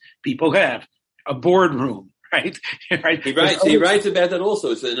that people have, a boardroom, right? Right. He writes about that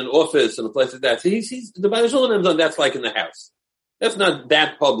also. It's in an office and a place like that. So he's the Badei HaShulchan that's like in the house. That's not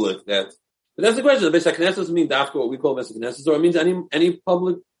that public. But that's the question. The Beis HaKnesses doesn't mean dafka what we call Beis HaKnesses, or it means any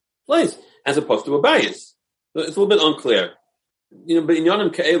public place, as opposed to a bias. So it's a little bit unclear. But in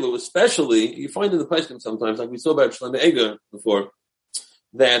Yonim Ke'elu, especially, you find in the Poskim sometimes, like we saw about Shlomo Eger before,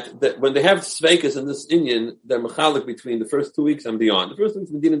 that when they have sveikas in this Inyan, they're mechalik between the first 2 weeks and beyond. The first 2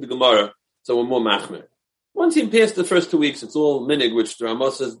 weeks medin in the Gemara, so we're more machmer. Once you pass the first 2 weeks, it's all minig, which the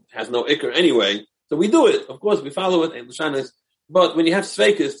Ramah says has no ikr anyway. So we do it. Of course, we follow it, and l'shanis. But when you have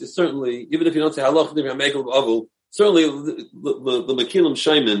sveikas, it's certainly, even if you don't say halach avul, certainly the mekilim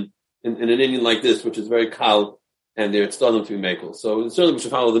shaymin in an Inyan like this, which is very kal, and they're starting to be mekel. So certainly we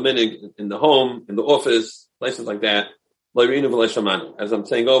should follow the minig in the home, in the office, places like that. As I'm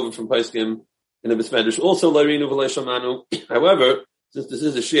saying over from Poskim in the Besmedrash, also Lairinu v'lei shamanu. However, since this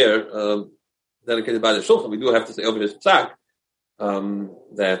is a share dedicated by the Shulchan, we do have to say over this psak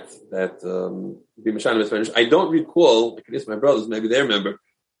that be Mashana Besmedrash. I don't recall. I guess my brothers, maybe they remember.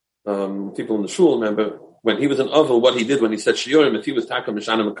 People in the Shul remember when he was an Oval, what he did when he said shiurim. If he was Taka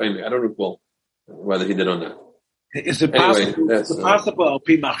Mashana Mekayim, I don't recall whether he did or not. Is it possible? Anyway, it's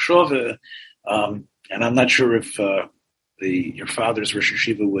possible. And I'm not sure if your father's Rosh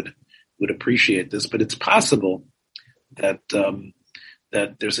Yeshiva would appreciate this, but it's possible that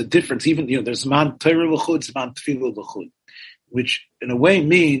there's a difference. Even there's man Torah l'chud, man tefillah l'chud, which in a way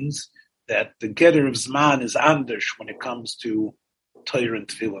means that the getter of zman is anders when it comes to Torah and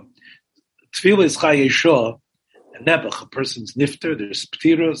tefillah. Tefillah is chayeshah and nebuch. A person's nifter. There's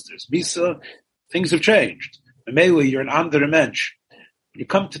ptiros. There's misa. Things have changed. Mainly, you're an andere Mensch. You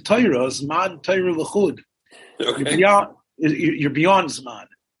come to Torah, Zman, Torah L'chud. Okay. You're beyond Zman.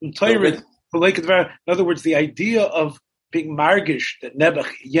 In Torah, in other words, the idea of being margish, that Nebuch,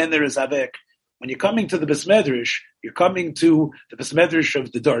 Yener is Avek. When you're coming to the Beis Medrash, you're coming to the Beis Medrash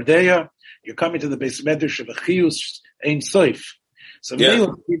of the Dardeya, you're coming to the Beis Medrash of a Chiyus Ein Soif. So,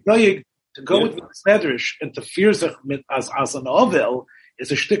 to go with the Beis Medrash and to Firzach as an Ovel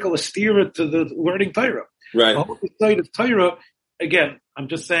is a shtickle, a steer to the learning Torah. Right. The side of Torah, again, I'm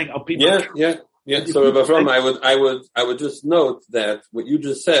just saying, I'll be Yeah. So, Rav Avraham, I would just note that what you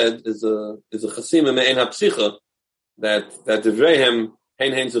just said is a chasima me'en hapsicha, that devreihem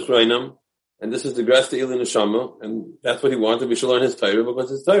hein zichroinam, and this is the grass to Ili Neshama, and that's what he wanted. We should learn his Torah,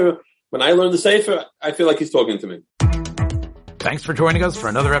 because his Torah, when I learn the Sefer, I feel like he's talking to me. Thanks for joining us for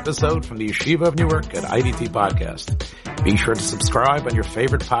another episode from the Yeshiva of Newark at IDT Podcast. Be sure to subscribe on your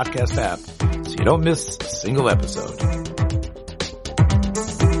favorite podcast app so you don't miss a single episode.